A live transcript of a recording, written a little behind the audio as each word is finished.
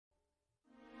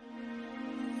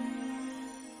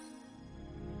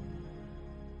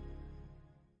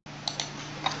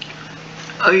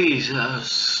A i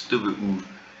zás to by u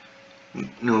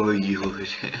nového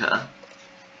videa.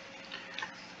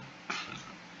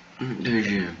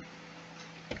 Takže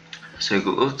se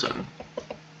jako otcem.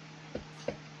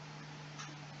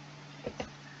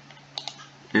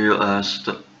 Jo, a já se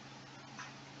to...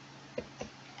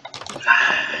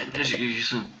 Neříkej, že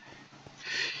jsem...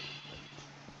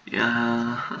 Já...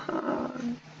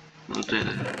 No to je...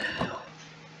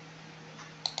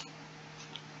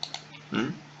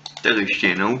 Tak ještě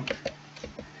jednou.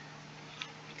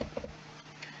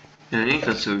 Já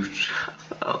někde se už...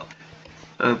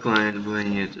 Pane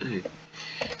dvojně tady.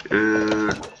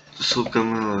 To jsou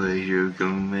kamerové, že jo,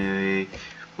 kamery.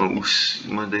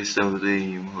 Má tady stavu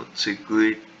tady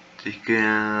motocykly,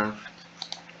 craft.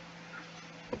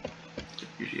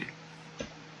 Takže...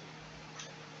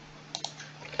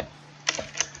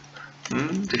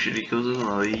 takže teďka to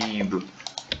má líb.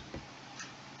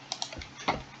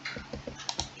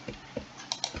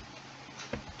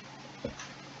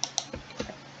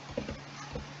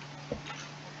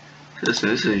 Já si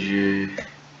myslím, že...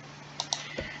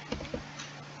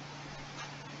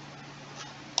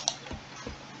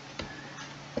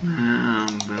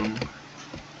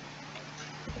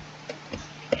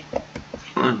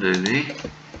 A tady...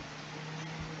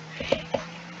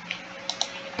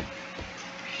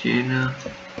 Štěna...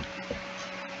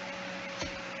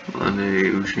 A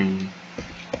tady už není...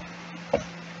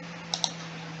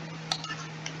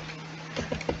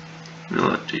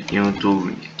 No a teď měl to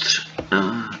uvnitř.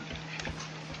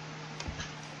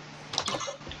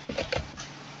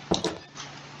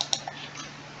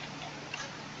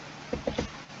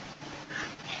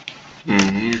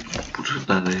 Budu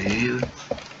tady.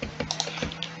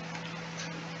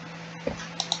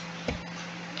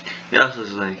 Já se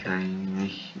zdají,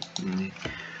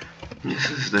 mně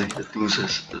se zdají tluze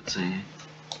situace.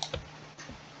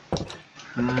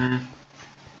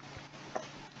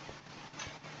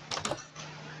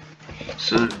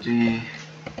 Sorry.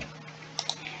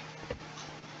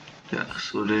 Tak,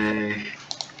 sorry.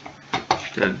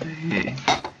 Tady.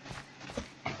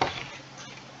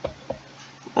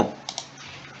 O.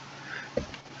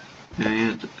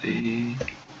 Je tady.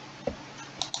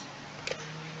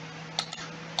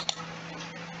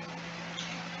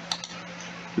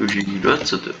 Už je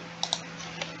 20.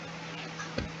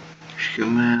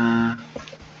 Počkáme.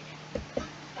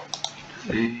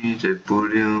 Tady, to je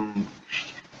pódium.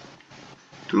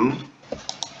 Tu.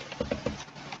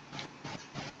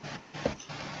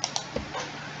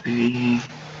 Tady.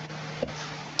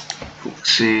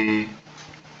 Fuxy.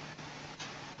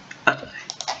 A tady.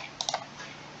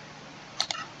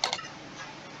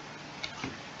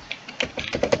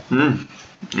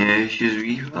 Ještě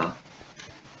zbývá.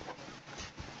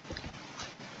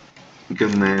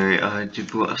 Kamery, ale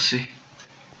typu asi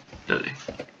tady.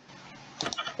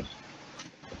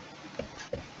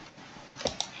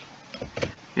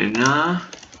 Jedna.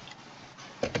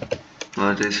 No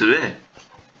a tady se jde.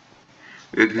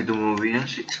 Jak by to mohlo být na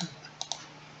 30?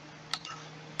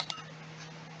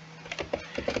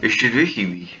 Ještě 2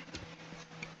 chybí.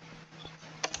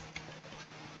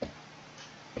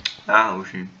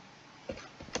 Už ne.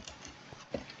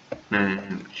 Ne,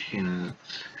 počkej, ne.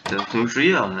 Tak to už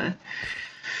udělal, ne?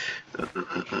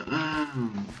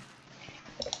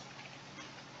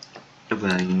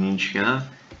 Dobrá, jednička.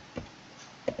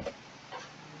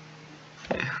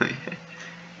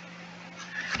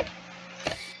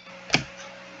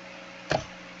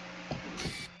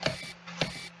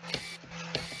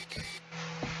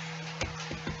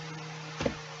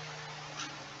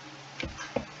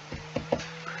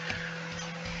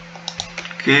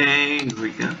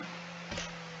 Dvojka.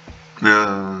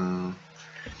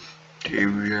 Ty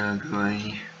už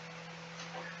takový.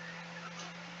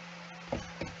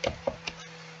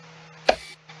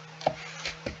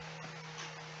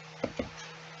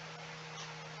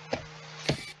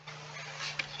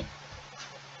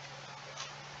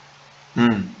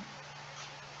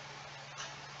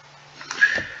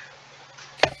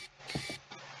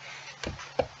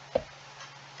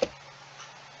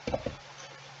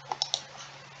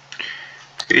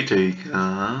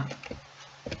 Teďka.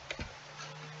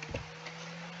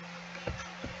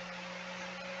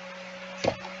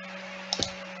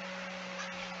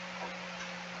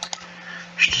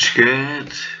 Čtyřkrát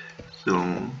to.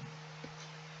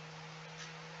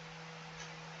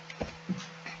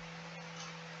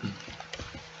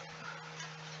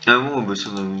 Já mohu by se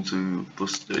tam něco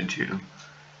postavit, že jo.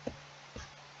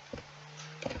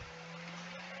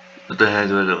 A to je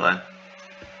dole.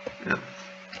 Jo.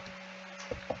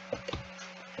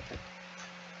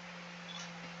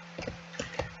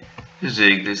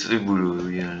 Kde se budou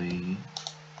udělaný.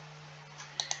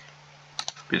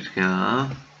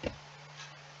 5krát.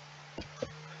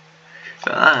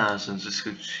 A já jsem se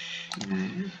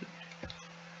skočil.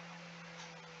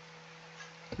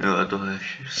 Jo, a tohle je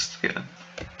 6krát.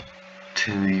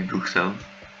 Ten výbuch tam.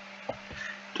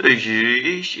 Takže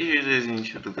ještě jde z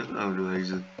ničeho tu kartu do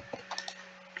hajzu.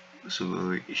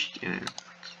 Osobovi ještě ne.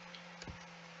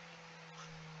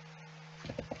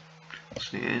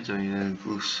 Vlastně to je ten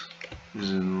kus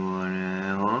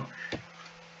znovaného.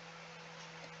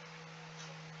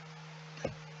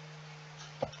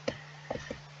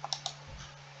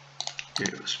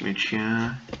 Je 8.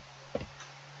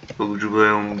 Pokud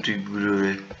budeme ty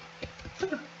budovy.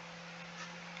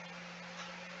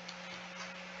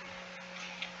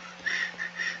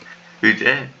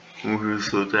 Víte, můžu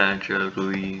se otáčet a to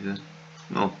vidíte.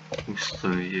 No, už to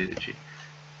vidět, že...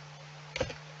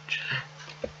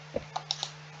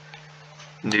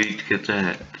 9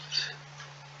 tenhle.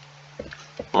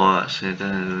 O, asi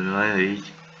tenhle to dá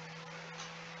jít.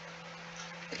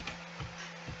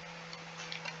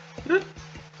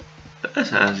 To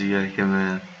sází jak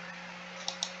jdeme.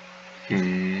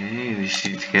 Okej,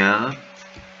 10.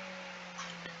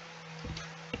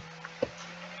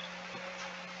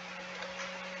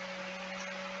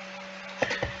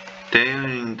 Tady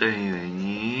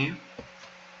není.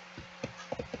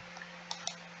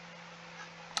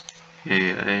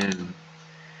 Je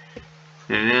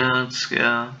 11.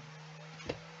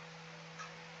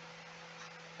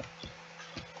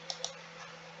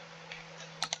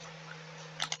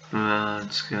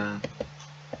 12.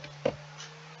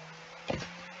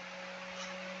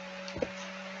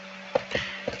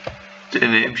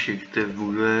 Ten nejlepší, to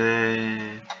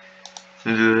bude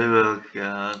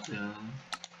velká, jo.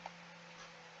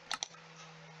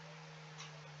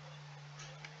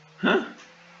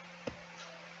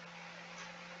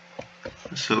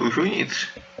 Jsou už uvnitř.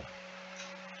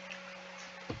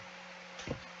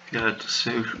 Já to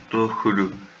jsem už u toho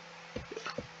chodu.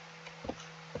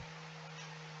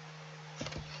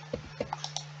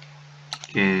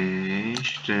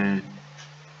 Ještě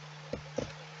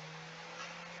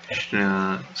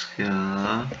 14.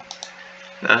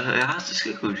 Já se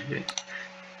skakuju, že?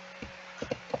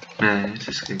 Ne,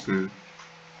 se skakuju.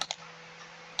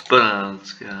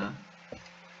 15.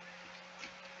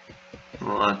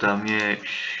 No a tam je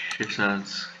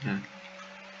 16.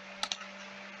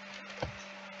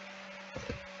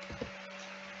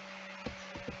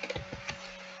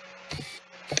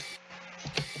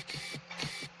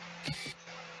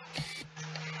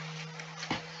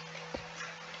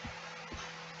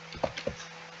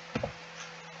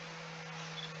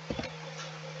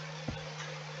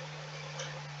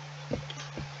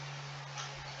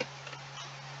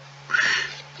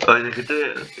 Ale tak to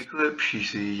je jako lepší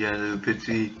si dělat opět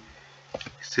ty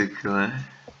cykle.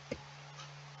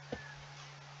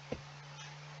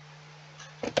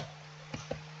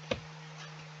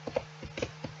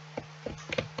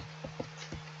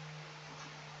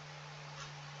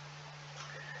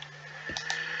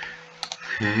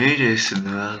 Hej, 10,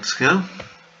 12.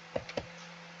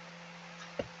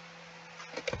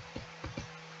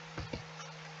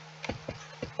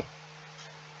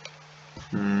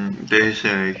 Tady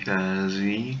se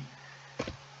vychází.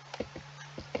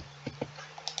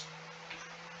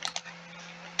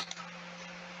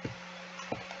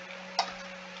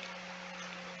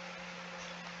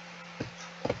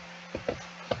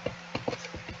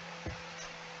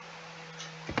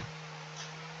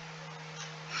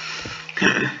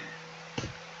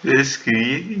 To je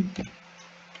skvělý.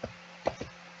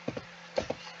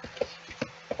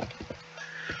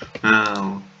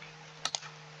 Wow.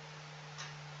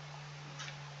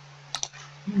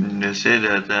 10,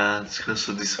 19,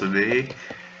 jsou ty schody.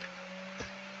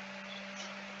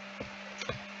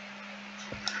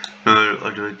 No a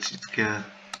 20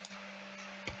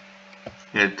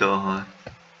 je tohle.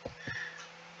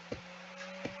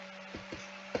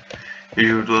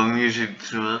 Jo, to měří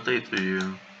třeba tady to,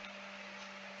 jo.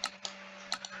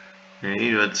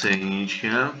 Hej,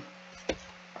 21.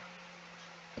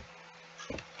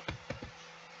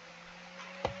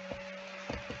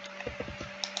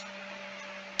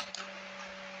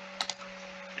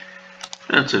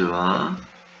 Něco 2.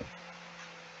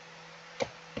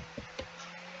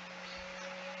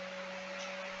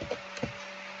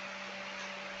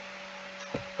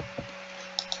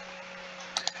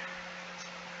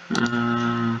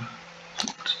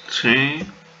 Tři.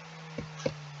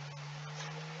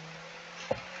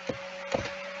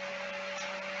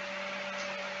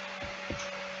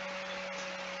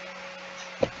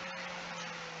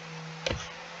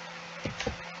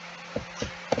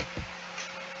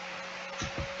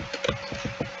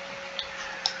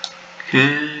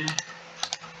 Okay.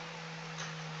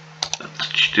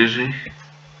 4.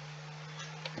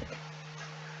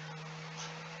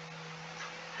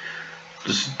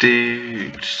 To jsou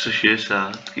ty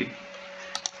 360.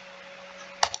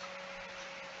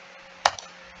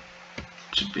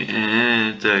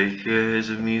 Tady je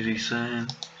zamíří sem.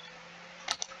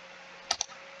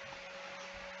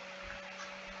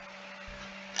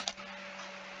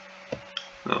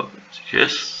 No,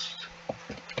 6.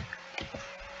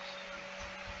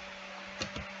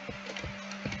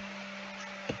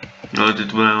 No, ty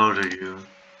to bude nahoře, jo.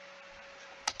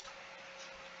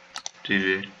 Ty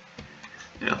 2.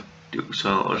 Jo, ty už jsou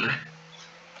nahoře.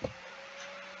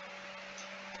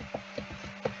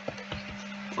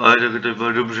 Ale tak to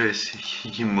bylo dobře, jestli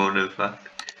tím mohne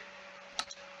fakt.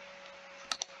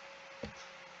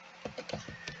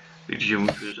 Takže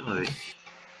můžu to hlavit.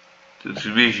 To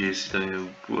přiběží, jestli tam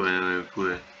jenom půjde nebo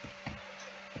nepůjde.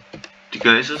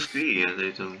 Teďka nejsou skvělý, já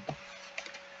tady tomu.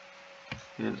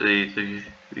 Já tady,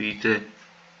 takže vidíte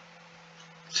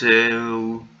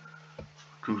celou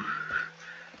tu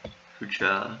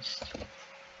část.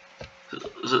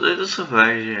 Tady to jsou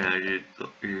vážně,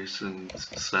 že jsem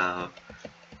sám.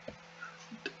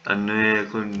 A ne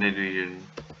jako nedvížený.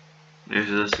 Než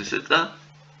zase světla,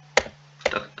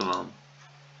 tak to mám.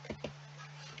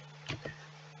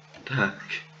 Tak.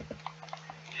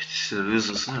 Ještě se to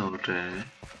zase nahoře.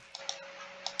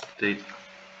 Tady.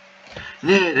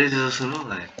 Ne, tady se zase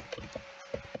nové.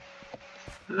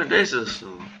 No, tady se zase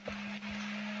nové.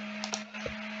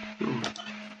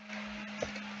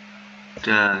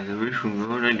 Tak, to by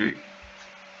fungovalo, nejdu.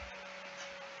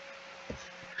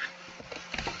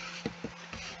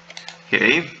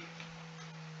 Okay.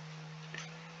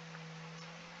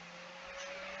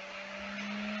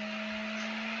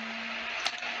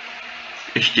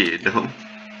 Ještě jednou.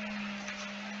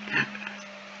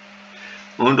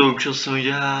 On to občas se mi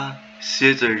dělá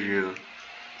světlo, že jo.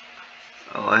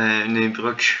 Ale nevím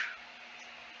proč.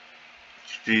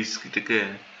 Vždycky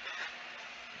také.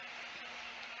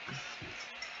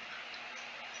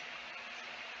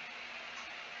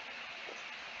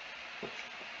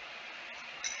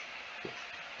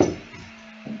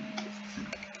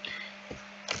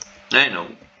 Nejenom.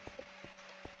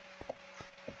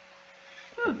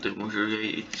 No, tak můžu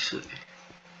jít si.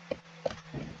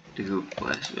 Ty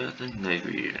úplně svět ten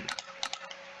nevíjen.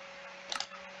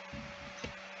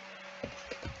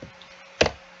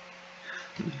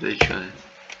 Večer.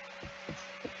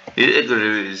 Je jako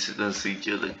kdyby se tam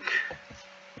svítil, tak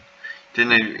ten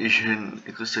nevíš,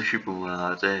 jako strašně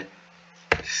pomáhá, to je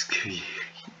skvělý.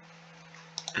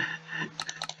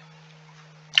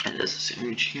 A zase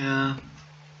silnička.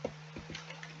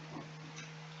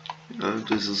 No,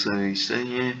 to je zase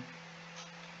nejstejně.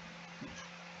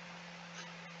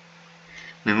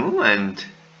 Ne, moment.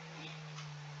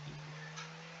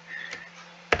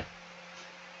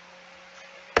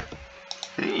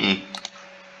 Není.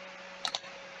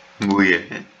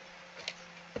 Bude.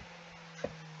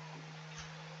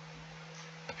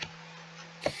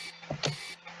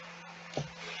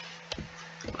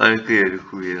 Ale jaký je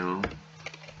duchu, no.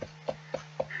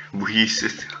 Bojí se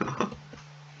toho.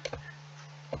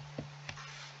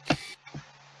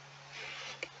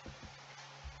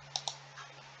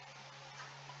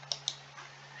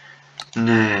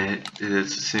 Ne, to je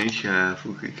co se mi šá,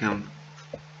 fuk, kam.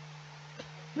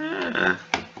 Ne.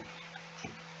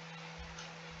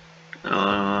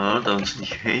 No, tam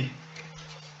sníchej.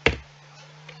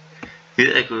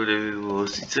 Je jako kdyby bylo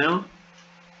sice, no.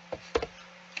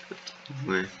 To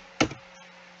bude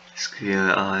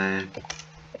skvělé, ale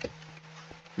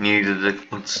někde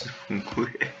tak moc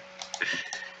nefunguje.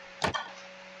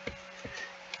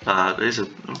 A to je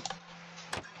zapnu.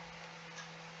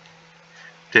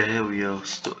 To je udělal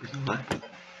to tohle.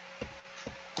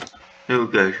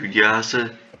 Neukážu, dělá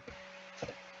se.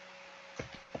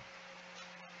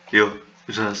 Jo,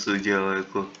 už to dělal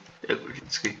jako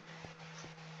vždycky.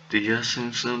 Teď já jsem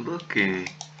musel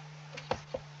bloky.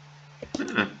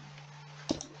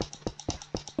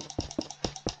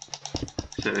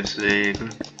 Jsem si jako...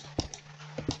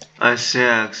 Asi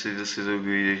jak si to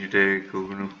vyjde, že tady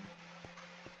kouknu.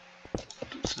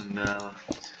 To jsem dával.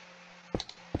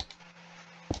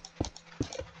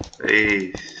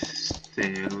 Ej,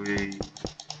 stejně uvějí.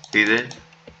 Jde?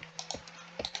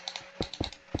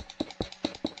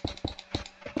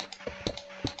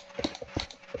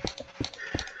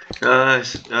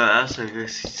 Já jsem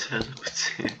věsíce, já to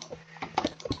chci.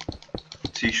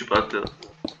 Chci špatel.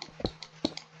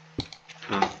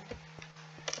 No.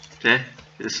 Kde?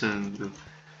 Kde jsem byl?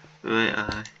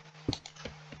 Ale...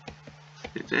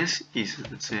 Kde sítí se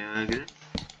to co nějak, kde?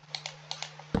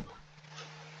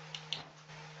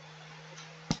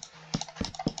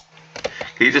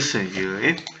 Dejte se,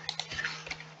 dílej.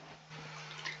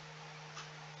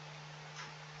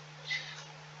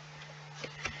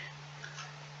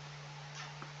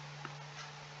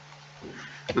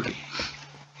 Okay.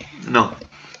 No.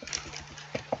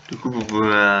 Trochu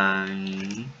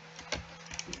pobrání.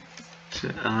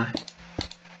 Se ale...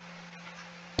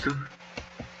 To...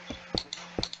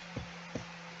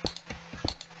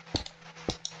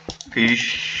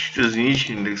 Když to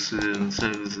zničím, tak se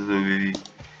to objeví.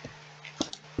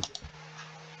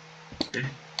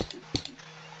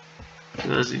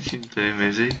 Já zničím tady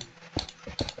mezi.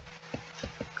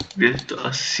 Kde to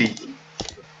asi?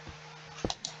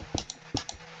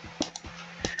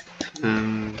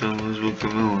 Tam zvu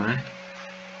kameru, ne?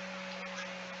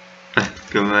 Ne,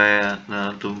 kamera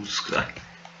na tom skle.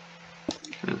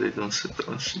 No tady tam se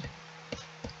to asi.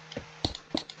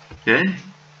 Je?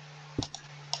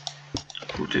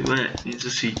 Furt bude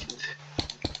něco svítit.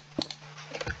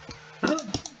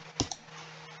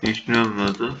 Když mám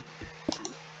na to.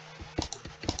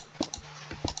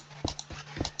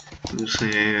 To se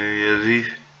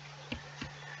jeví.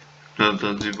 No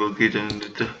tam ty boky, tam kde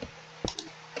to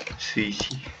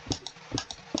svítí.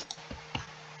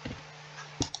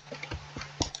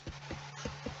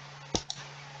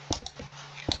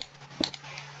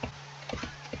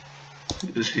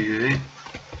 To svítí.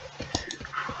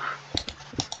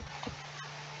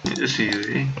 To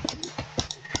svítí.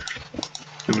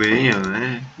 To by měl,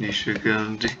 ne? Když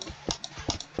čekám ty.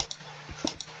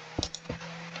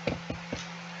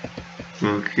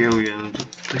 Ok, udělám to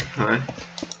takhle.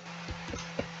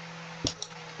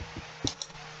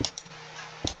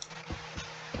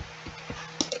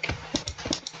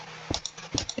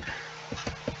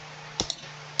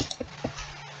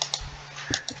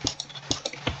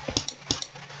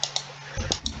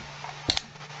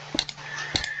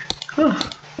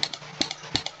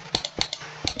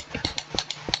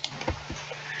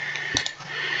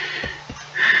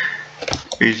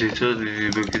 Víte co, ty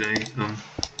výboky tady mám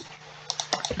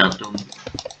na tom.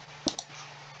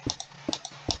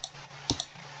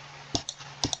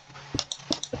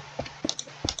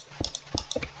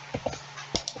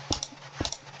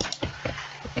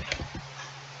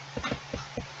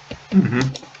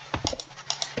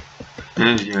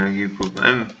 Není nějaký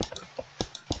problém.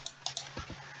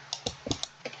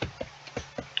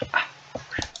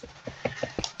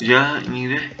 Já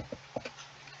nikde.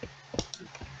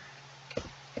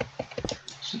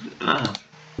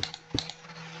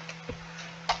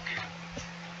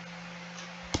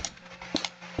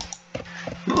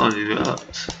 No,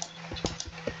 dělat.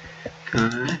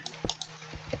 Kame.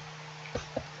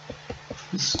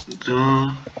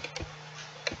 To.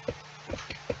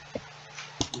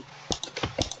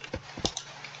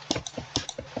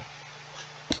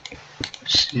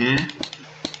 Přesně.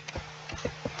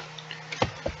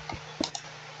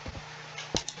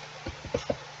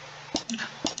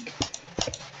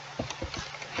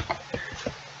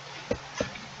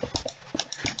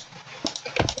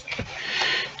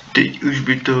 Teď už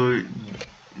by to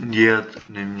dělat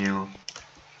nemělo.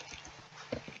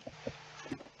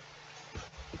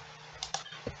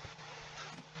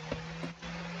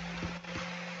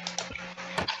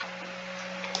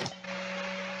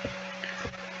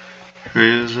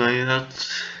 Vyzajat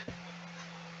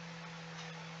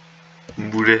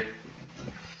bude.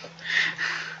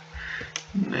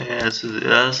 Ne,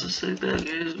 já se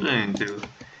taky zbavím, tyjo.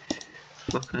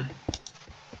 Fakt ne.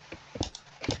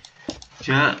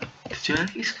 Teď já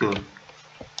chysko.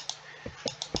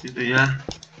 Je to já.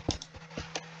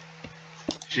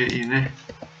 Že i ne.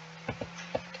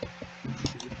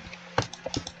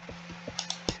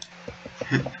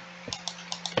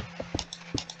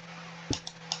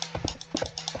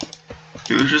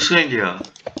 Ty už to se nedělá.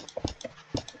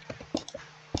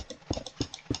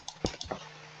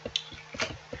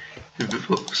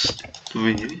 Vypost. To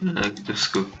by neviděl nějaký to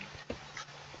skok.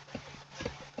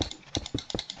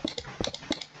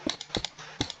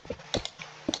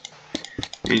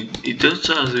 I to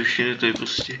docela zrušené, to je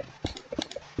prostě.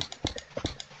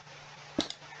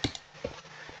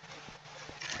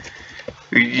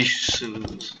 Vidíš se,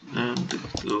 nevím, tak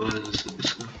tohle zase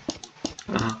dneska.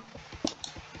 Aha.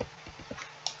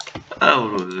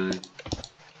 Euro tady.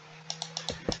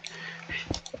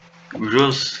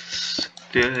 Kdo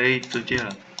který to dělá?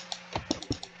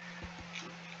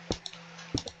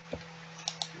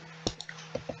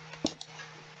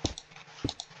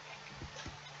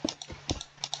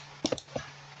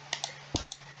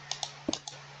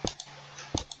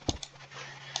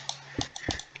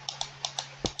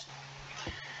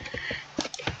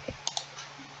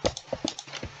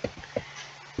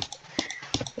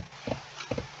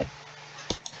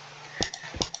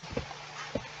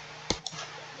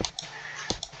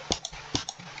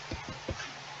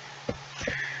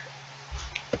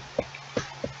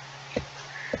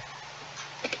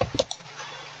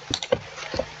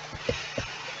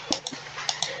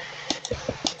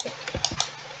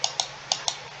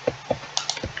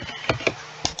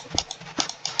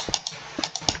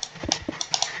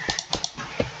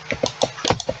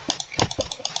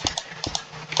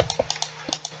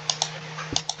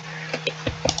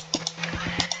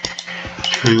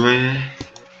 To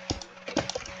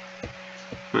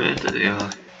je tady, ale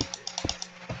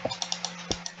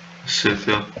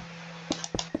světlo.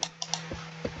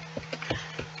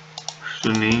 To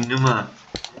není doma.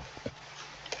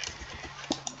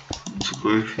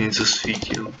 Cokoliv něco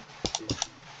svítilo.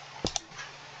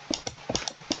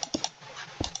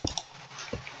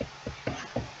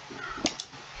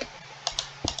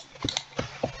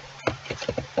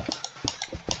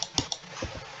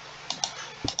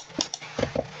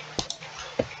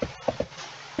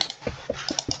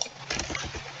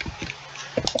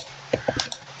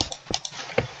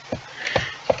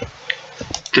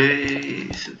 Ty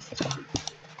se to...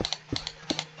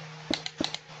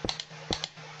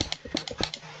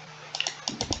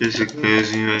 Ty se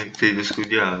nezvíme, jak tady dnesku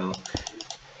dělá, jo.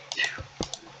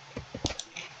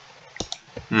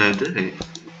 Ne, tady.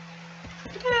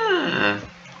 Ne.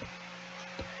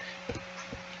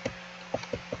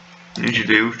 Víš,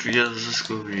 tady už to dělá zase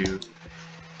zkouří, jo.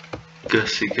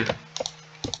 Klasika.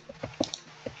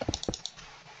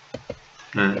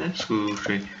 Ne,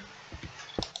 zkouří.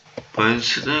 Pojď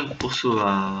se to nějak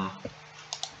posouvá.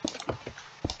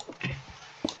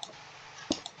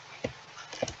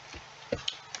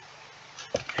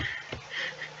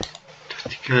 To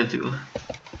týká, tyhle.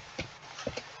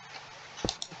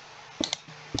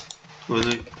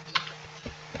 Tohle... Ty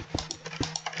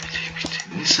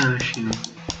nesáš, no.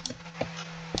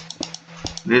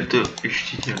 Kde to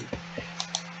ještě dělá?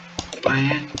 A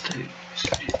je tady.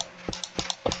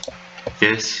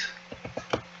 Yes.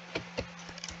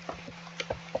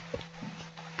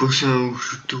 Posledně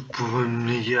už to povolím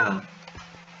nedělám.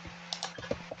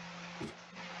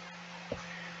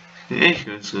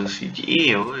 Ještě něco svítí,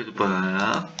 jo, je to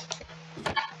paráda.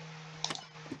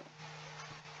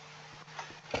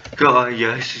 A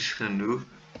já si schranu.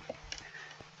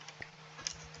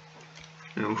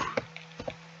 No.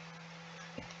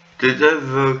 To je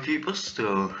velký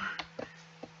prostor.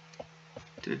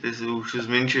 Teď se už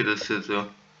zmenšit se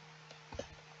to.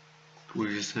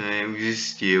 Už jsem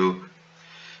neuzjistil.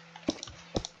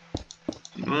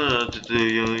 No, to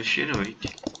je jenom ještě jedno,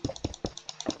 viď?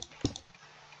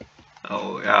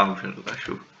 Já už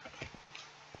nedokážu.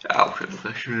 Já už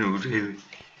nedokážu, neudejvi.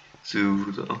 Co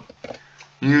to?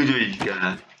 Někdo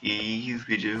říká, i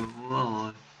video,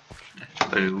 ale... Ne,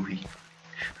 to je dlouhý.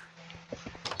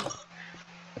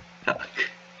 Tak.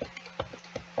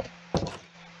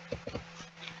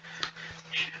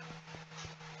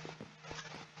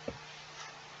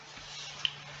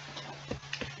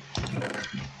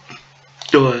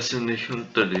 Tohle jsem nechal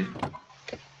tady.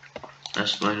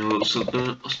 Aspoň jsem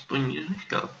to aspoň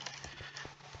nechal.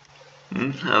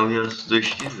 A udělal jsem to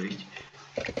ještě víc.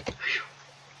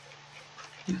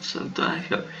 Já jsem to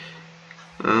nechal.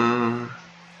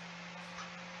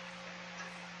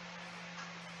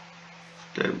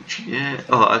 To je určitě...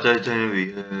 a tady to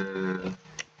neví.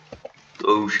 To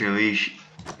už nevíš.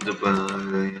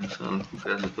 Dopadne, já jsem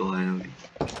ukázat tohle neví.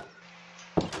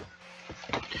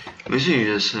 Myslím,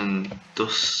 že jsem to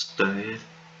starý.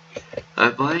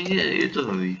 Ale páně je to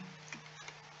nový.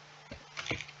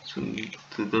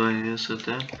 To ani se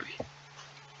trápí.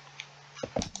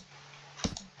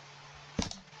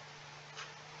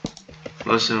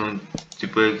 Vlastně mám ty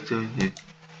projektovně.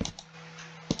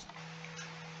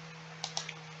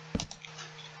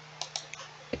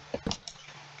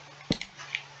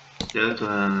 Jak to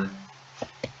máme?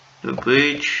 Do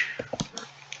pryč.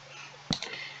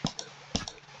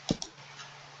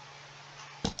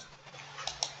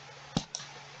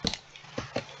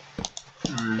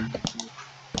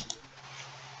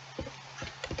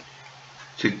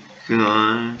 Tak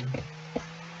no.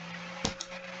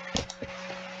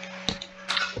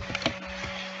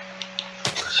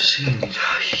 Co si nedají,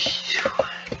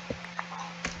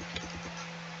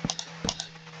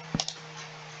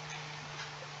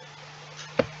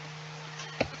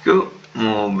 jo,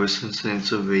 mohl bych se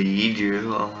něco vyjít,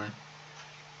 jo, ale...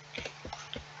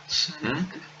 Co ne?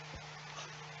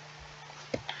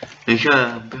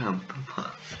 Já běhám,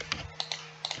 papa.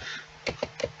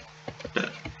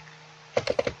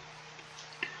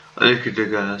 A taky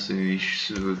tak já si víš,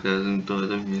 si vykázím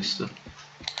tohleto město.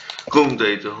 Komu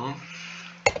tady toho?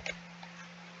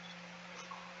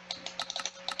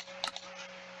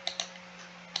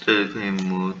 To je takový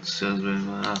moc, já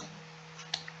zbývá.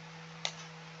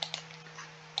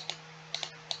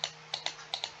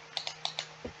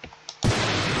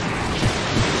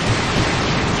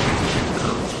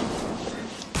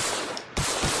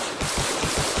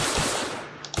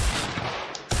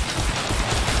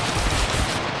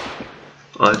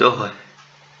 Ale tohle.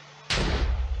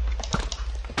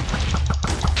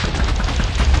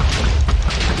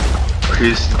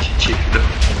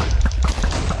 Všechno.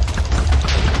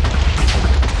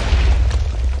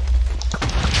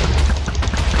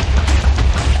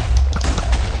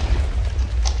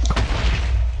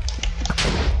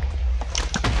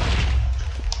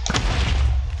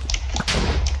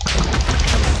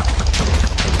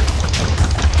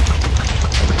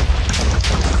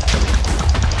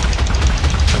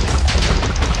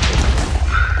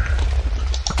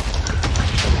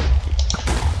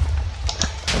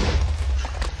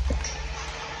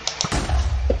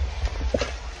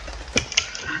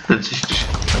 Coś tu się...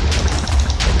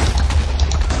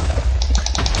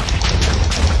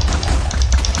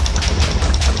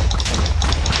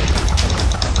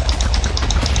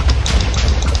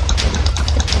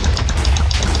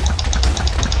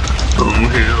 O,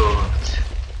 muszę żałować.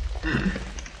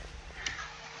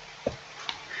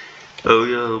 O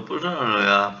ja, porządno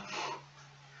ja.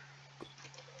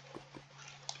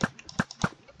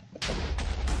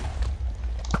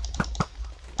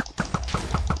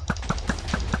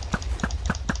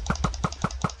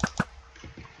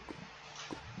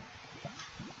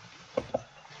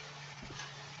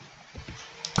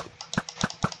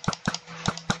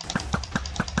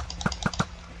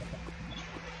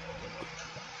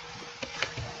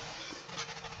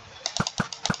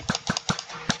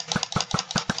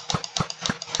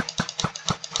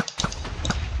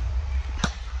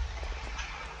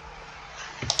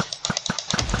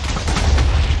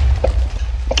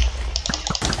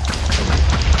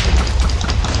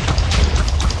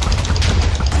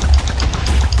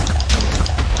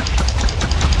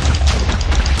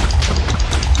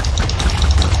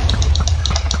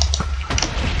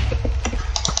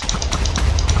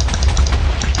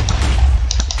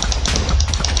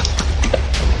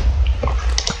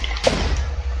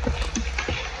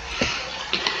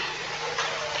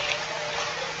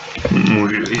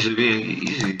 Może sobie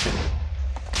easy.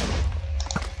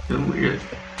 Ja mówię.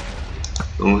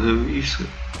 To może easy.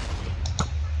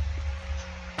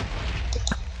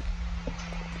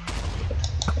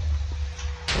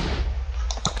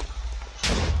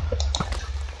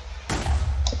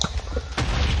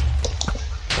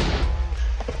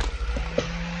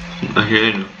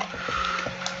 Ajeno.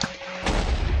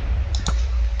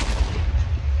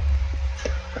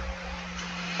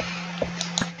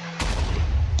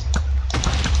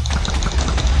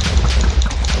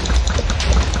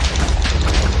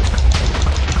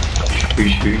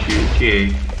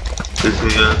 Окей. Это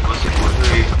я после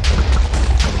уже...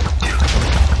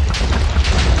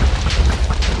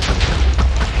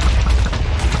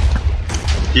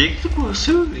 Як це було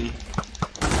сильний?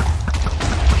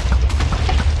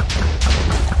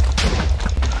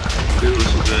 Було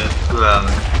себе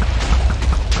правильно.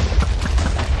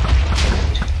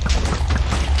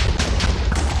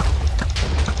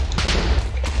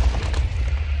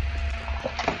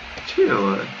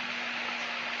 Чего?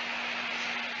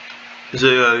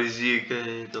 Заразика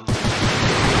это.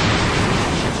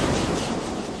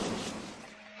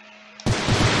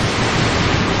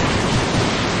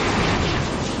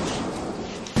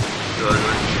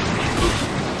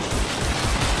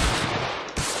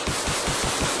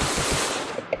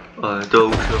 А, это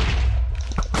уже.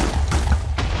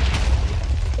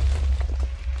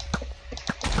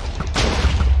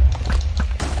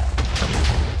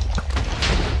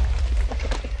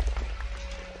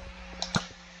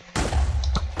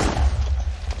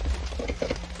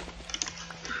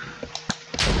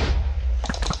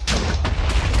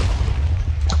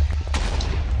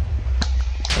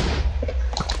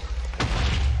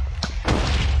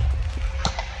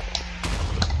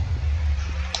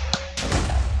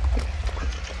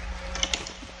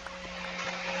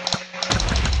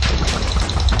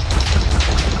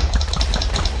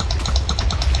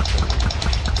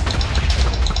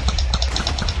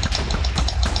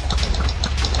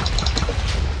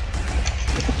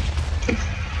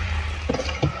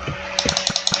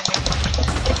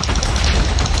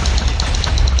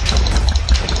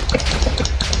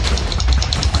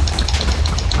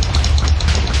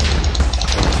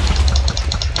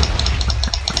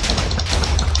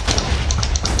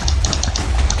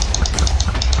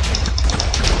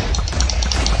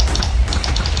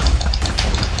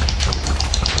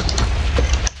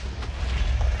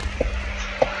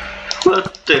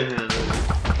 What the hell?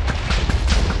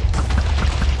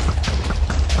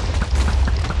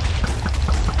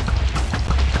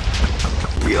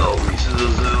 Yo, this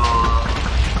is a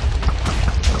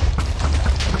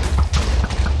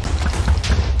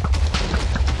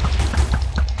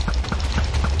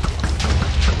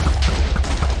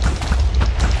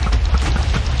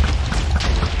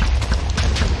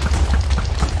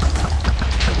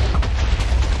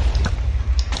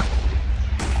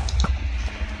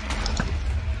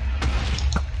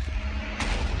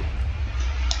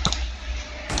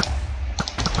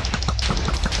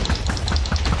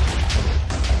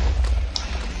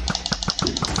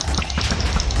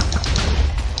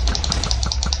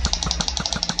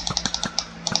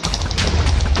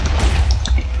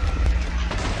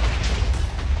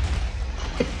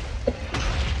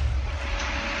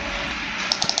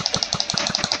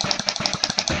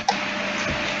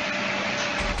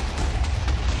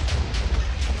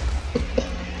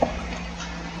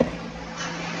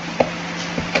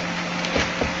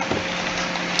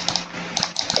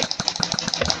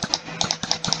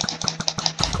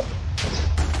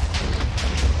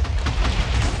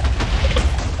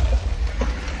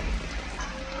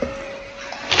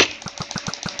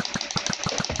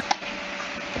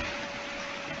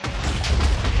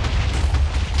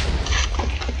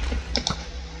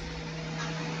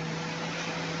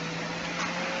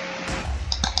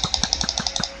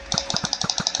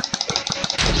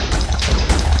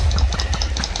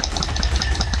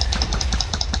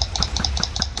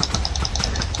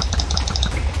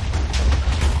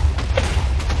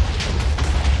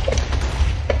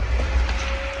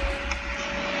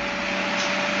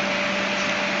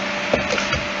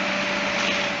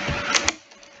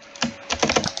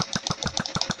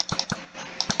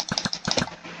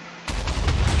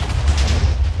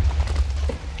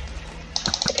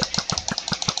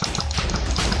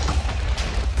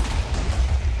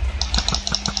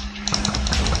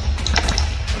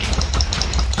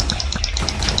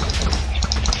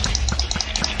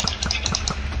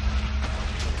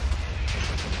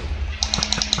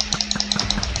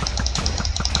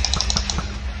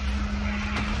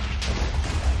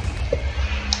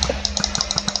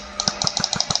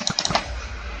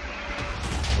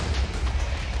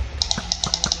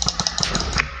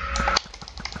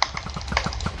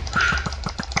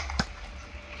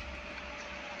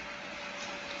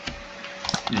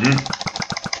Really?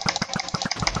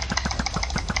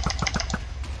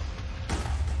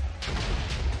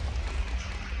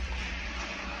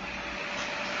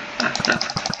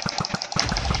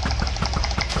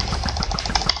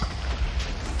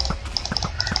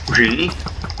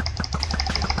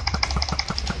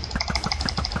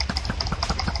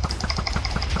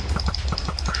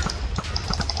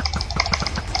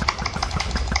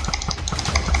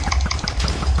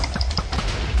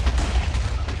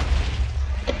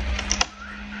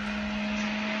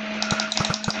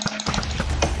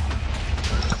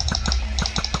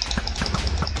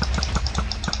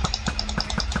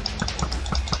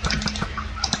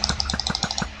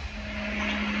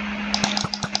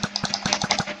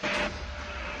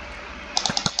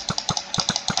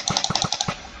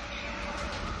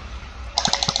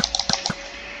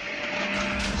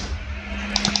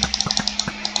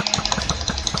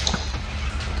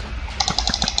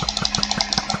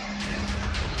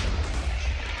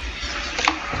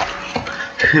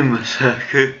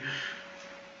 Massacre.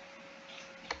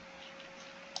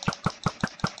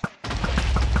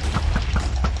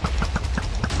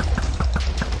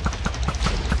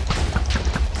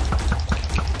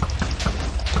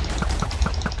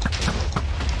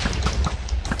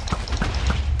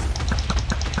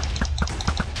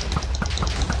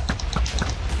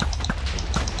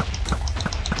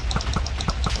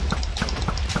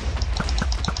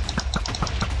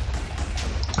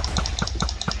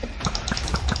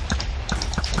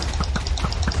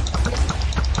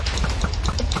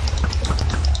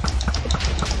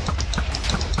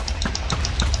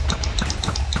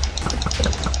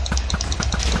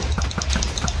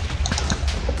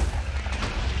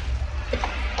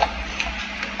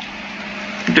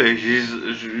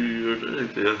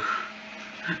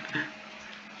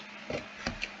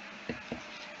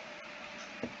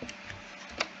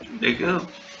 There you go.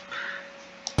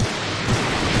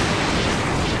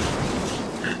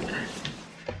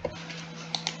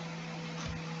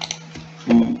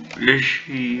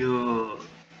 Решил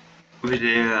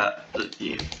вариант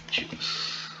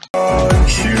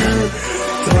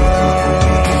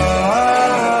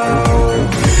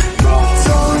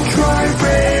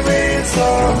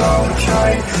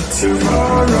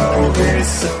Tomorrow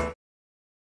is so